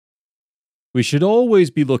We should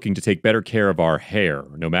always be looking to take better care of our hair,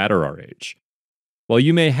 no matter our age. While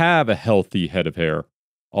you may have a healthy head of hair,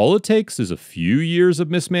 all it takes is a few years of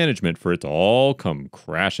mismanagement for it to all come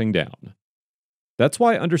crashing down. That's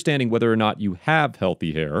why understanding whether or not you have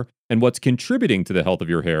healthy hair and what's contributing to the health of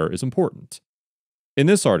your hair is important. In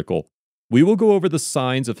this article, we will go over the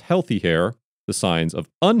signs of healthy hair, the signs of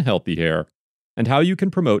unhealthy hair, and how you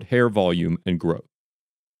can promote hair volume and growth.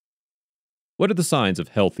 What are the signs of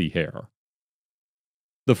healthy hair?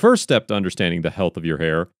 The first step to understanding the health of your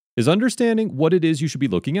hair is understanding what it is you should be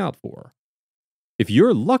looking out for. If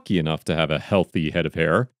you're lucky enough to have a healthy head of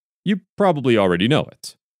hair, you probably already know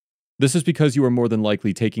it. This is because you are more than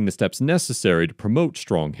likely taking the steps necessary to promote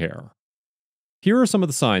strong hair. Here are some of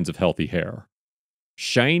the signs of healthy hair.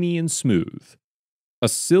 Shiny and smooth. A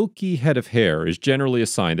silky head of hair is generally a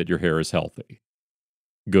sign that your hair is healthy.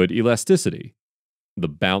 Good elasticity. The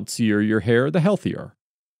bouncier your hair, the healthier.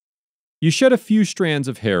 You shed a few strands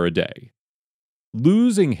of hair a day.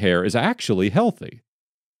 Losing hair is actually healthy.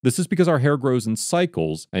 This is because our hair grows in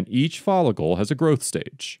cycles and each follicle has a growth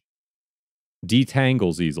stage.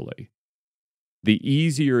 Detangles easily. The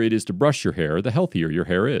easier it is to brush your hair, the healthier your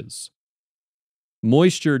hair is.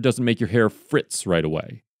 Moisture doesn't make your hair frizz right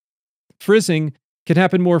away. Frizzing can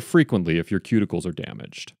happen more frequently if your cuticles are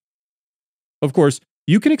damaged. Of course,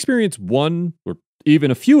 you can experience one or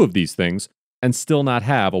even a few of these things and still not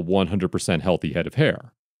have a 100% healthy head of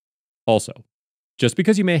hair. Also, just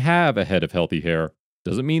because you may have a head of healthy hair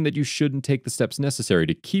doesn't mean that you shouldn't take the steps necessary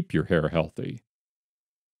to keep your hair healthy.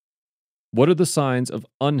 What are the signs of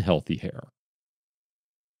unhealthy hair?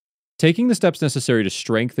 Taking the steps necessary to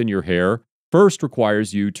strengthen your hair first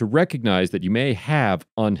requires you to recognize that you may have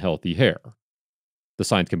unhealthy hair. The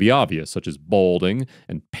signs can be obvious, such as balding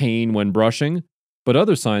and pain when brushing, but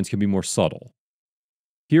other signs can be more subtle.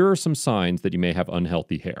 Here are some signs that you may have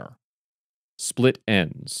unhealthy hair. Split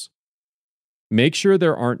ends. Make sure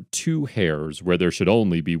there aren't two hairs where there should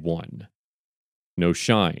only be one. No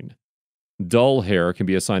shine. Dull hair can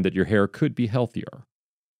be a sign that your hair could be healthier.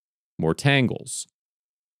 More tangles.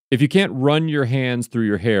 If you can't run your hands through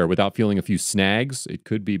your hair without feeling a few snags, it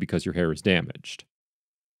could be because your hair is damaged.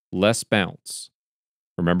 Less bounce.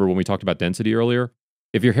 Remember when we talked about density earlier?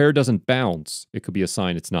 If your hair doesn't bounce, it could be a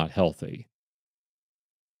sign it's not healthy.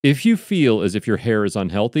 If you feel as if your hair is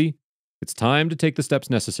unhealthy, it's time to take the steps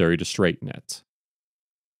necessary to straighten it.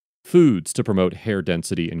 Foods to promote hair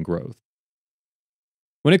density and growth.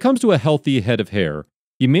 When it comes to a healthy head of hair,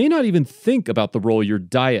 you may not even think about the role your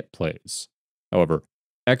diet plays. However,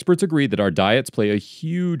 experts agree that our diets play a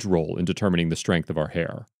huge role in determining the strength of our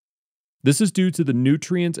hair. This is due to the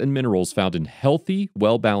nutrients and minerals found in healthy,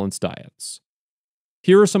 well-balanced diets.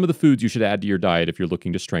 Here are some of the foods you should add to your diet if you're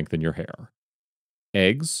looking to strengthen your hair.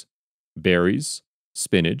 Eggs, berries,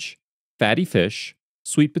 spinach, fatty fish,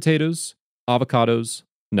 sweet potatoes, avocados,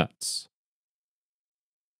 nuts.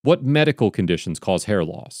 What medical conditions cause hair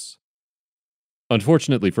loss?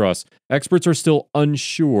 Unfortunately for us, experts are still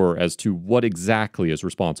unsure as to what exactly is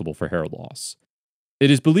responsible for hair loss. It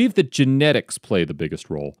is believed that genetics play the biggest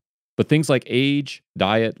role, but things like age,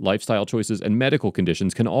 diet, lifestyle choices, and medical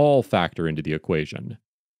conditions can all factor into the equation.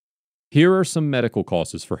 Here are some medical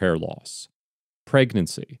causes for hair loss: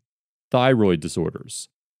 pregnancy, thyroid disorders,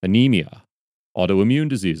 anemia, autoimmune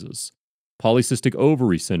diseases, polycystic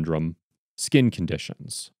ovary syndrome, skin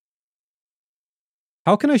conditions.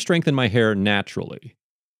 How can I strengthen my hair naturally?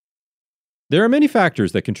 There are many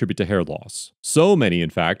factors that contribute to hair loss. So many, in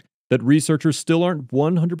fact, that researchers still aren't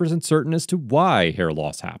 100% certain as to why hair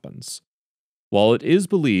loss happens. While it is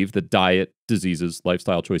believed that diet, diseases,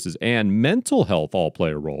 lifestyle choices, and mental health all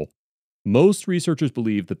play a role, most researchers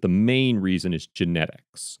believe that the main reason is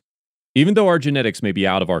genetics. Even though our genetics may be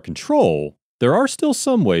out of our control, there are still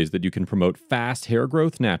some ways that you can promote fast hair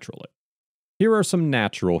growth naturally. Here are some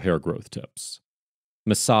natural hair growth tips.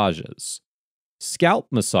 Massages. Scalp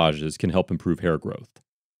massages can help improve hair growth.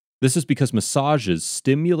 This is because massages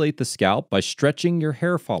stimulate the scalp by stretching your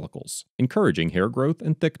hair follicles, encouraging hair growth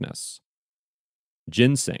and thickness.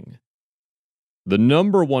 Ginseng. The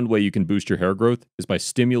number one way you can boost your hair growth is by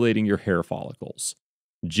stimulating your hair follicles.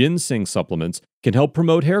 Ginseng supplements can help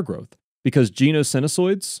promote hair growth because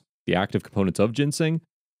ginsenoids, the active components of ginseng,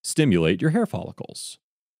 stimulate your hair follicles.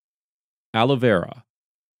 Aloe vera.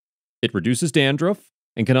 It reduces dandruff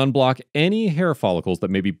and can unblock any hair follicles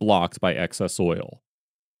that may be blocked by excess oil.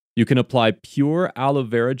 You can apply pure aloe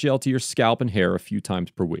vera gel to your scalp and hair a few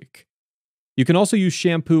times per week. You can also use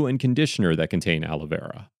shampoo and conditioner that contain aloe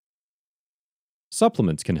vera.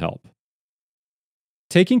 Supplements can help.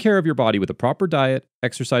 Taking care of your body with a proper diet,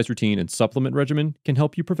 exercise routine, and supplement regimen can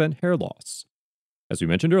help you prevent hair loss. As we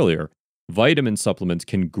mentioned earlier, Vitamin supplements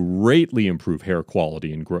can greatly improve hair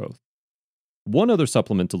quality and growth. One other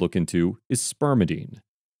supplement to look into is spermidine.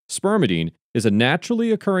 Spermidine is a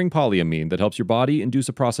naturally occurring polyamine that helps your body induce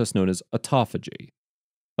a process known as autophagy.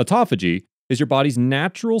 Autophagy is your body's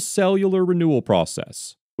natural cellular renewal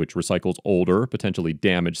process, which recycles older, potentially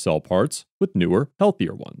damaged cell parts with newer,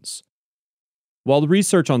 healthier ones. While the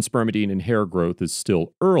research on spermidine and hair growth is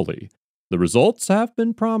still early, the results have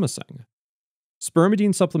been promising. Spermidine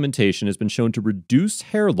supplementation has been shown to reduce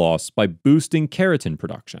hair loss by boosting keratin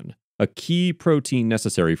production, a key protein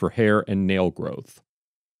necessary for hair and nail growth.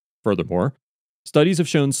 Furthermore, studies have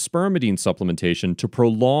shown spermidine supplementation to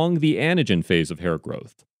prolong the anagen phase of hair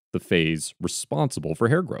growth, the phase responsible for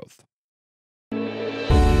hair growth.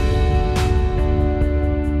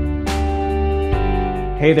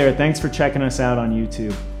 Hey there, thanks for checking us out on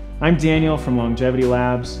YouTube. I'm Daniel from Longevity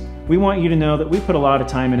Labs. We want you to know that we put a lot of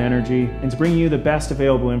time and energy into bringing you the best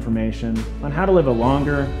available information on how to live a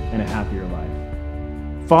longer and a happier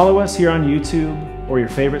life. Follow us here on YouTube or your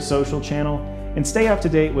favorite social channel and stay up to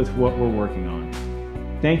date with what we're working on.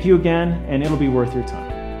 Thank you again, and it'll be worth your time.